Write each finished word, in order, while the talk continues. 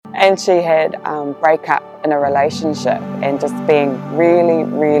And she had breakup in a relationship and just being really,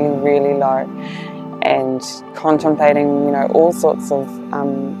 really, really low and contemplating, all sorts of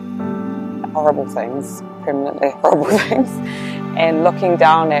horrible things, permanently horrible things, and looking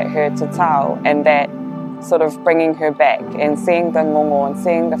down at her tatau and that sort of bringing her back and seeing the ngongo and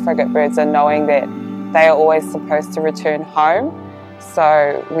seeing the frigate birds and knowing that they are always supposed to return home.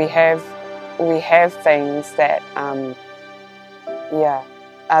 So we have things that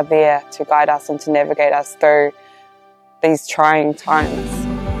are there to guide us and to navigate us through these trying times.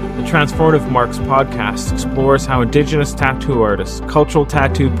 The Transformative Marks podcast explores how Indigenous tattoo artists, cultural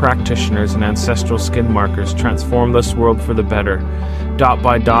tattoo practitioners, and ancestral skin markers transform this world for the better, dot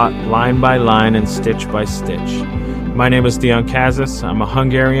by dot, line by line, and stitch by stitch. My name is Dion Kazis. I'm a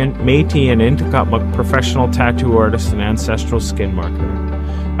Hungarian, Métis, and Intukatmuk professional tattoo artist and ancestral skin marker.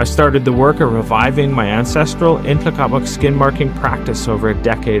 I started the work of reviving my ancestral Intukatmuk skin marking practice over a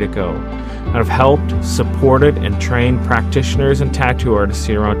decade ago. And I've helped, supported, and trained practitioners and tattoo artists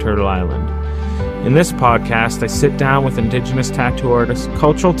here on Turtle Island. In this podcast, I sit down with Indigenous tattoo artists,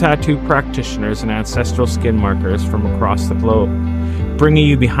 cultural tattoo practitioners, and ancestral skin markers from across the globe, bringing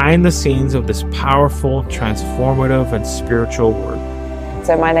you behind the scenes of this powerful, transformative, and spiritual work.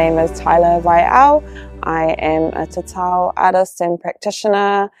 So my name is Tyla Vaeau. I am a tatau artist and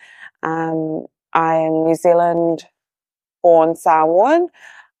practitioner. I am New Zealand-born Samoan.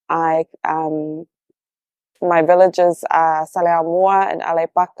 My villages are Saleamoa and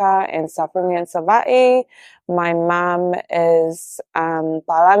Alepaka and Sapungi and Savai. My mum is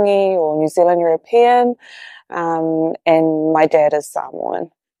Palangi or New Zealand European, and my dad is Samoan.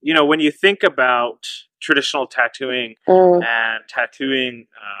 When you think about traditional tattooing and tattooing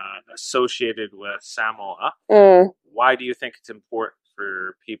associated with Samoa, why do you think it's important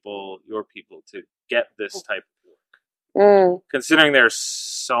for your people, to get this type of work? Considering there's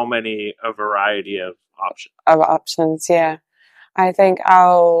so many, a variety of options. Yeah. I think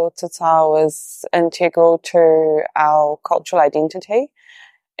our tatau is integral to our cultural identity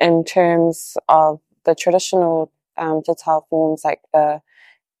in terms of the traditional tatau forms like the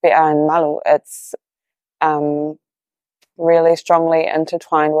Vaeau and Malu. It's really strongly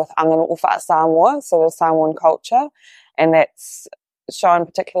intertwined with Angano Ufa Samoa, so the Samoan culture, and that's shown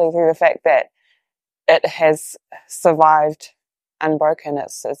particularly through the fact that it has survived unbroken.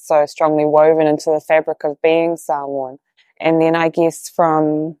 It's so strongly woven into the fabric of being Samoan. And then I guess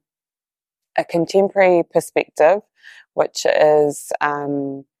from a contemporary perspective, which is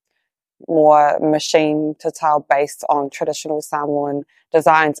more machine tatau based on traditional Samoan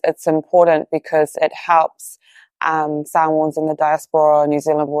designs, it's important because it helps Samoans in the diaspora, New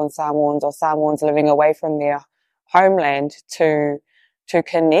Zealand-born Samoans or Samoans living away from their homeland to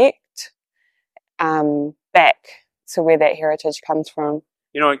connect back to where that heritage comes from.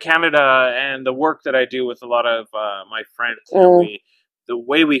 In Canada and the work that I do with a lot of my friends, the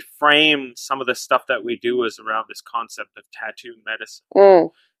way we frame some of the stuff that we do is around this concept of tattoo medicine.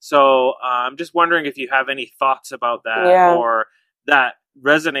 So I'm just wondering if you have any thoughts about that or that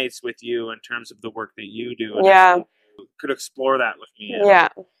resonates with you in terms of the work that you do. And if you could explore that with me.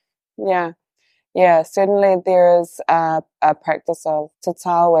 Yeah. Certainly there is a practice of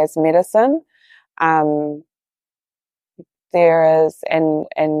tatau as medicine. There is, and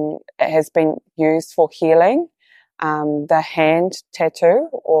it has been used for healing. The hand tattoo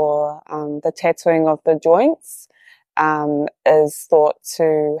or the tattooing of the joints is thought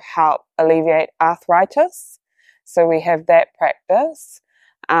to help alleviate arthritis. So we have that practice.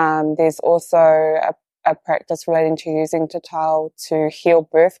 There's also a practice relating to using tatau to heal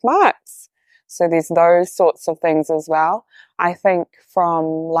birthmarks. So there's those sorts of things as well. I think from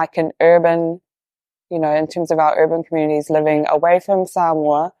like an urban, in terms of our urban communities living away from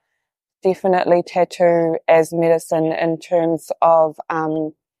Samoa, definitely tattoo as medicine in terms of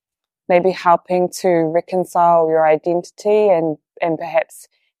maybe helping to reconcile your identity and perhaps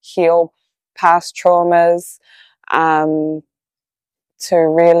heal past traumas, to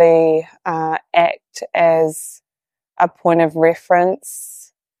really act as a point of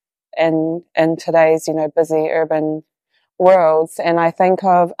reference in today's, busy urban worlds. And I think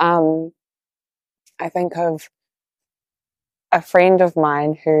of a friend of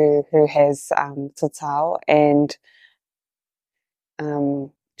mine who has tatau, and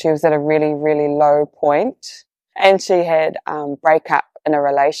she was at a really, really low point, and she had breakup in a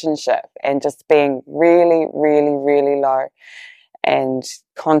relationship and just being really, really, really low and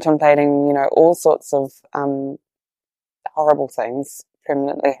contemplating, all sorts of horrible things,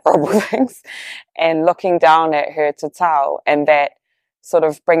 permanently horrible things, and looking down at her tatau and that sort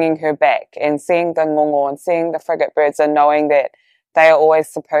of bringing her back and seeing the ngongo and seeing the frigate birds and knowing that they are always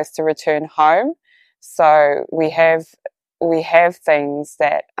supposed to return home. So we have things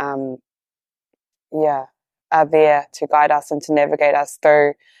that are there to guide us and to navigate us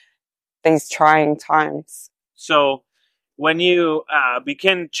through these trying times. So when you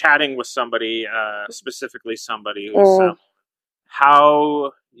begin chatting with somebody, specifically somebody who's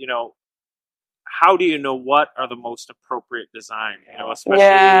how do you know what are the most appropriate design?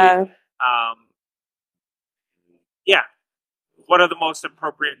 Especially what are the most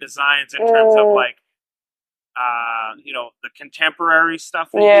appropriate designs in terms of like the contemporary stuff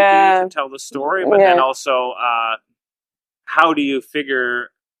that you do to tell the story, but then also how do you figure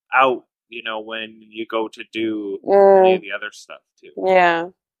out when you go to do any of the other stuff too?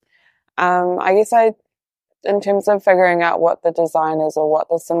 I guess in terms of figuring out what the design is or what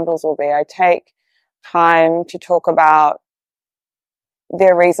the symbols will be, I take time to talk about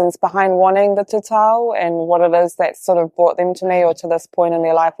their reasons behind wanting the tatau and what it is that sort of brought them to me or to this point in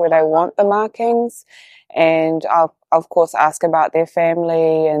their life where they want the markings. And I'll, of course, ask about their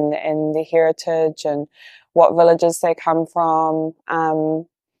family and their heritage and what villages they come from. A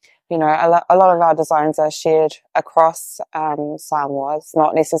lot of our designs are shared across Samoa. It's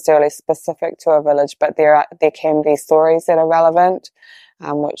not necessarily specific to a village, but there can be stories that are relevant,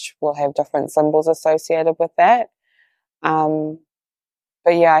 which will have different symbols associated with that.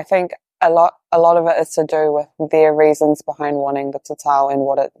 But yeah, I think a lot of it is to do with their reasons behind wanting the tatau and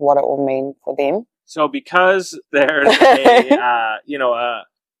what it will mean for them. So because there's a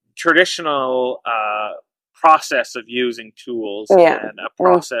traditional process of using tools and a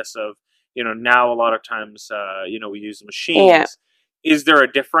process of now a lot of times we use machines. Is there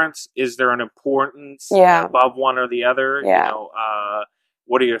a difference? Is there an importance above one or the other?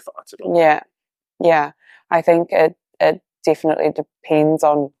 What are your thoughts about that? I think it definitely depends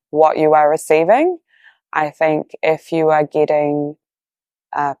on what you are receiving. I think if you are getting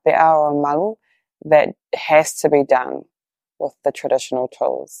Vaeau or malu, that has to be done with the traditional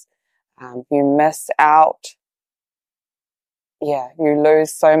tools. You miss out. You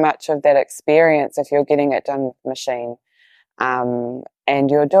lose so much of that experience if you're getting it done with the machine. And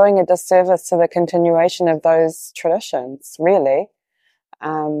you're doing a disservice to the continuation of those traditions, really.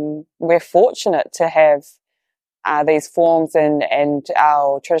 We're fortunate to have these forms and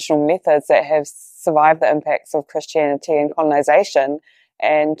our traditional methods that have survived the impacts of Christianity and colonization.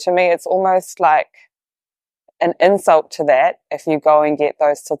 And to me, it's almost like an insult to that if you go and get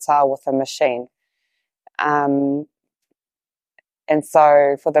those tatau with a machine. And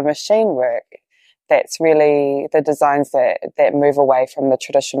so for the machine work, that's really the designs that move away from the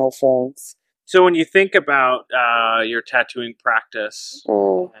traditional forms. So when you think about your tattooing practice,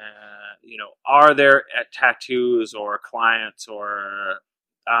 are there tattoos or clients or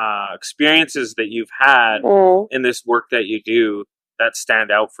experiences that you've had in this work that you do that stand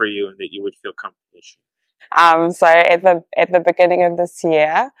out for you and that you would feel comfortable sharing? So at the beginning of this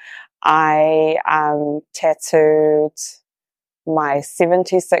year, I tattooed my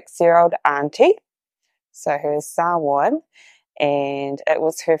 76-year-old auntie, so who is Samoan, and it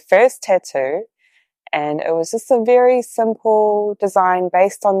was her first tattoo. And it was just a very simple design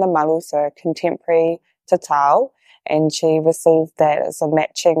based on the malu, so contemporary tatau. And she received that as a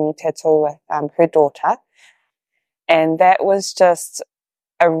matching tattoo with her daughter. And that was just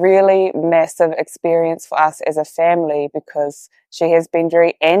a really massive experience for us as a family because she has been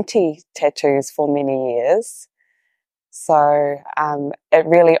very anti-tattoos for many years. So it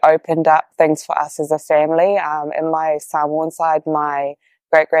really opened up things for us as a family. In my Samoan side, my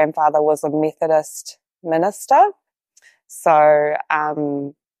great-grandfather was a Methodist minister. So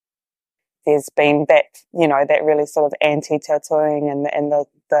there's been that, that really sort of anti-tattooing and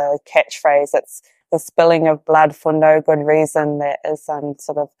the catchphrase, it's the spilling of blood for no good reason, that is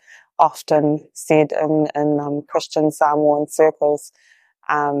sort of often said in Christian Samoan circles.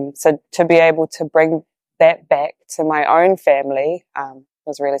 So to be able to bring that back to my own family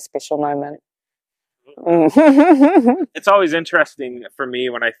was a really special moment. It's always interesting for me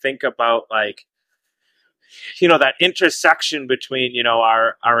when I think about that intersection between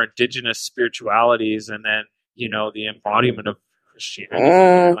our indigenous spiritualities and then the embodiment of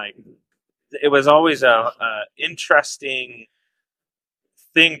Christianity. It was always a interesting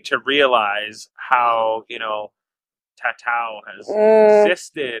thing to realize how tatau has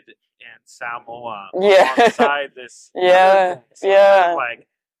existed in Samoa alongside this kind of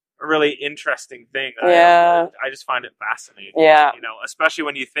a really interesting thing. I just find it fascinating. Especially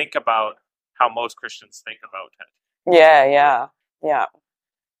when you think about how most Christians think about it. Yeah.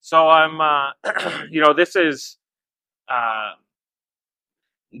 So I'm, this is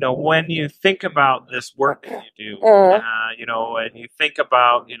when you think about this work that you do, and you think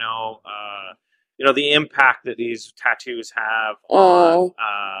about, the impact that these tattoos have on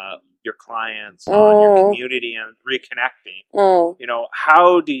your clients, on your community, and reconnecting,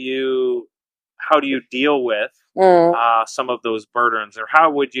 how do you deal with some of those burdens, or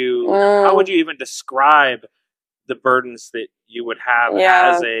how would you even describe the burdens that you would have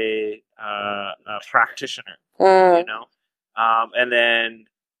as a practitioner, and then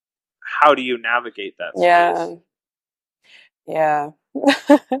how do you navigate that space? Yeah.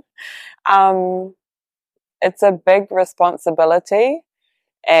 It's a big responsibility,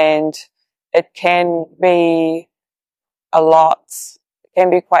 and it can be a lot. It can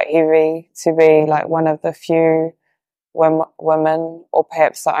be quite heavy to be like one of the few women, or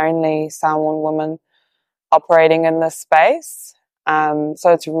perhaps the only Samoan woman operating in this space. So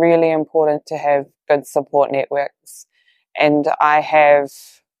it's really important to have good support networks. And I have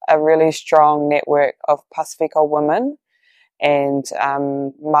a really strong network of Pasifika women and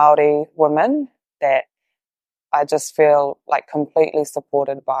Māori women that I just feel like completely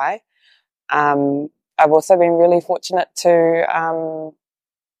supported by. I've also been really fortunate to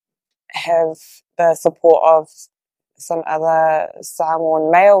have the support of some other Samoan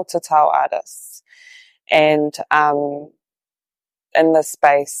male tatau artists, and in this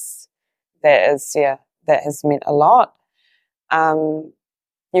space that has meant a lot.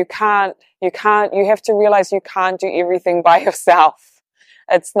 You have to realize you can't do everything by yourself.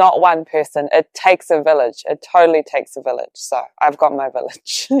 It's not one person. It takes a village. It totally takes a village. So I've got my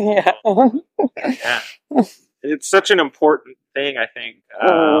village. Yeah. It's such an important thing, I think,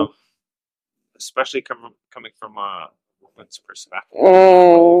 especially coming from a woman's perspective.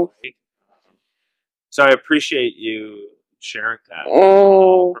 So I appreciate you sharing that.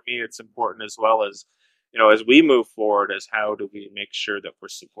 For me, it's important as well as, as we move forward, as how do we make sure that we're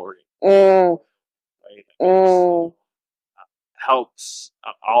supporting, right? Helps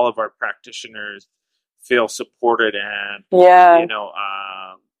all of our practitioners feel supported and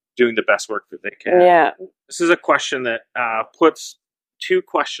doing the best work that they can. Yeah. This is a question that puts two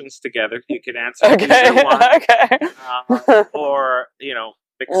questions together. You can answer either one, or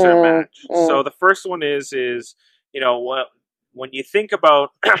mix and match. So the first one is when you think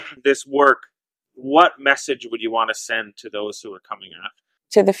about this work, what message would you want to send to those who are coming after?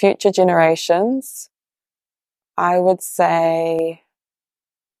 To the future generations, I would say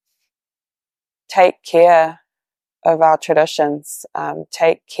take care of our traditions,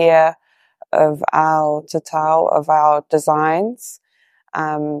 take care of our tatau, of our designs,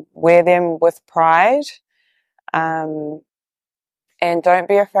 wear them with pride, and don't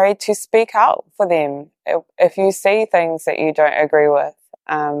be afraid to speak out for them if you see things that you don't agree with.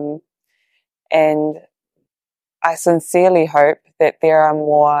 And I sincerely hope that there are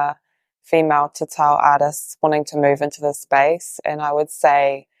more female tatau artists wanting to move into this space. And I would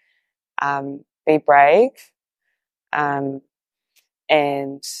say, be brave, and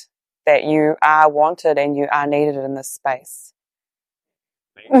that you are wanted and you are needed in this space.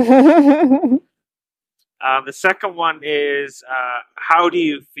 The second one is, how do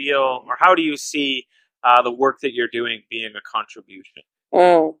you feel, or how do you see the work that you're doing being a contribution?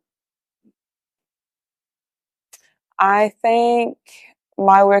 I think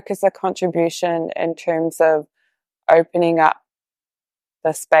my work is a contribution in terms of opening up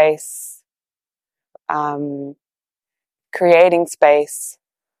the space, creating space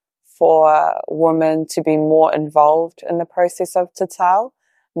for women to be more involved in the process of tatau,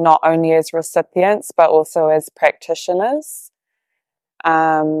 not only as recipients but also as practitioners.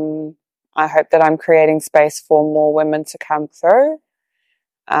 I hope that I'm creating space for more women to come through.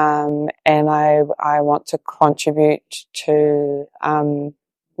 And I want to contribute to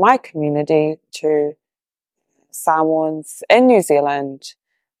my community, to Samoans in New Zealand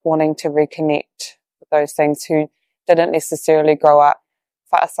wanting to reconnect with those things who didn't necessarily grow up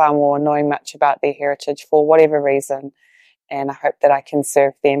wha'asamo or knowing much about their heritage for whatever reason. And I hope that I can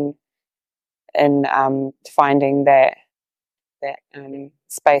serve them in finding that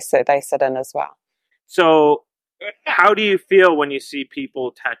space that they sit in as well. So how do you feel when you see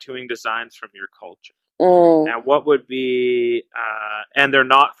people tattooing designs from your culture? And what would be, and they're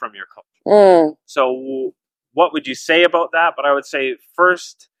not from your culture. So what would you say about that? But I would say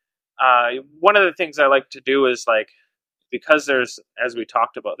first, one of the things I like to do is because there's, as we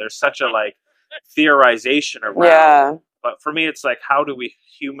talked about, there's such a theorization around. Yeah. But for me, it's how do we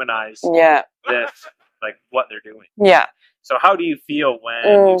humanize this, what they're doing? Yeah. So how do you feel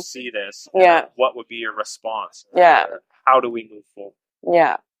when you see this? Yeah. What would be your response? Yeah. How do we move forward?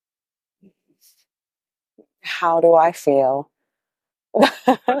 Yeah. How do I feel?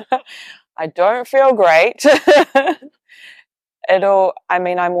 I don't feel great.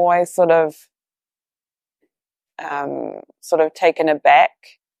 I'm always sort of taken aback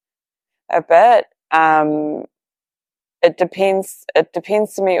a bit. It depends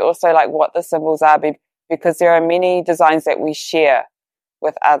to me also like what the symbols are, because there are many designs that we share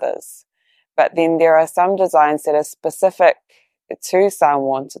with others, but then there are some designs that are specific to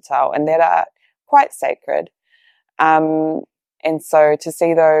Samoan Tatau and that are quite sacred. And so to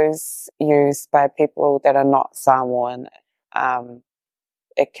see those used by people that are not Samoan,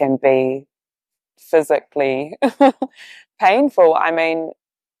 it can be physically painful. I mean,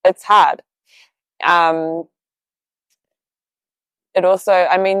 it's hard. It also,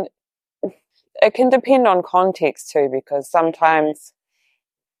 I mean, it can depend on context too, because sometimes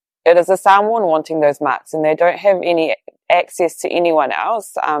it is a Samoan wanting those marks and they don't have any access to anyone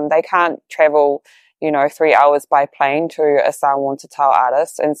else. They can't travel, 3 hours by plane to a Samoan Tatau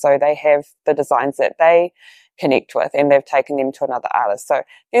artist. And so they have the designs that they connect with and they've taken them to another artist. So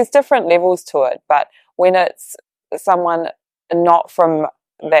there's different levels to it. But when it's someone not from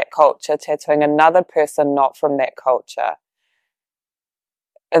that culture tattooing another person not from that culture,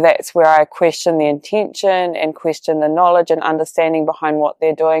 that's where I question the intention and question the knowledge and understanding behind what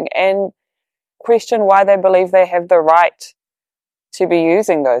they're doing and question why they believe they have the right to be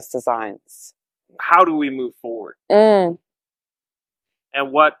using those designs. How do we move forward? And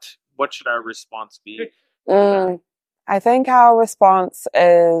what should our response be? I think our response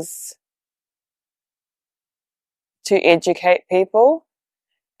is to educate people.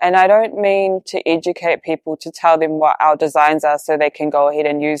 And I don't mean to educate people to tell them what our designs are so they can go ahead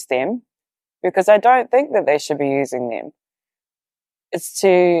and use them, because I don't think that they should be using them. It's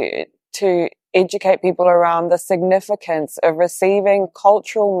to educate people around the significance of receiving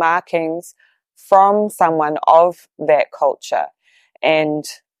cultural markings from someone of that culture and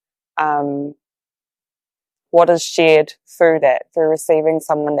what is shared through receiving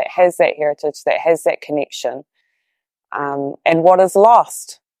someone that has that heritage, that has that connection, and what is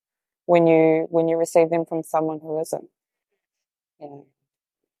lost when you receive them from someone who isn't. And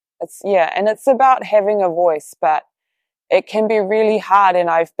it's about having a voice, but it can be really hard. And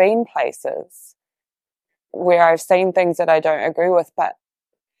I've been places where I've seen things that I don't agree with, but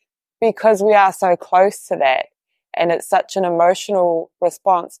because we are so close to that and it's such an emotional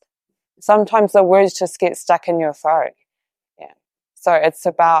response, sometimes the words just get stuck in your throat. Yeah. So it's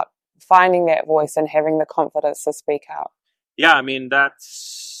about finding that voice and having the confidence to speak out. Yeah, I mean,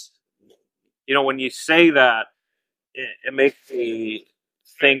 that's, when you say that, it makes me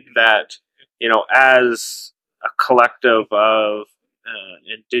think that, as a collective of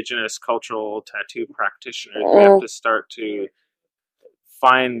Indigenous cultural tattoo practitioners, we have to start to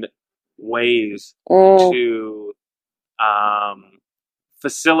find ways to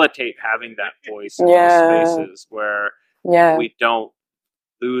facilitate having that voice in those spaces where we don't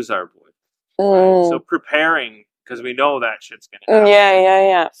lose our voice. Right? So preparing, because we know that shit's going to happen.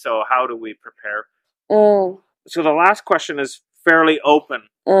 Yeah. So how do we prepare? So the last question is fairly open,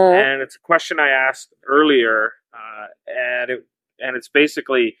 and it's a question I asked earlier, and it's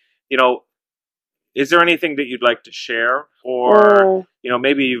basically, is there anything that you'd like to share, or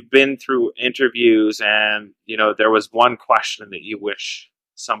maybe you've been through interviews and there was one question that you wish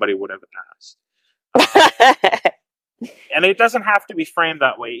somebody would have asked, and it doesn't have to be framed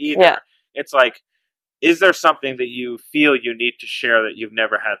that way either. Yeah. It's like, is there something that you feel you need to share that you've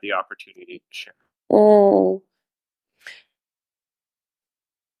never had the opportunity to share?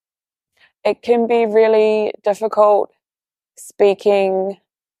 It can be really difficult speaking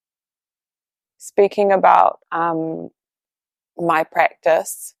about my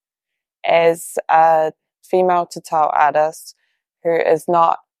practice as a female Tatau artist who is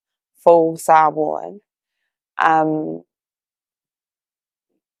not full Samoan. I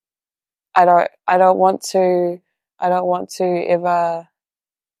don't want to ever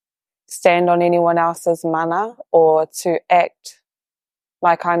stand on anyone else's mana or to act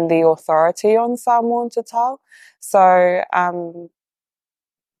like I'm the authority on Samoan Tatau. So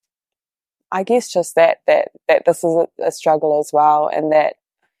I guess just that this is a struggle as well, and that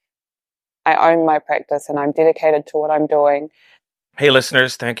I own my practice and I'm dedicated to what I'm doing. Hey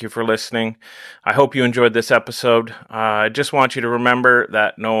listeners, thank you for listening. I hope you enjoyed this episode. I just want you to remember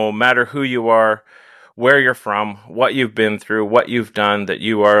that no matter who you are, where you're from, what you've been through, what you've done, that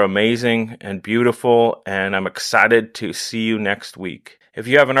you are amazing and beautiful, and I'm excited to see you next week. If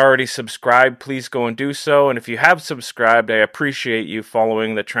you haven't already subscribed, please go and do so. And if you have subscribed, I appreciate you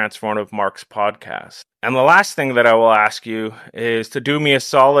following the Transformative Marks podcast. And the last thing that I will ask you is to do me a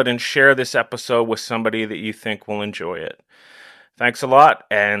solid and share this episode with somebody that you think will enjoy it. Thanks a lot,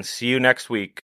 and see you next week.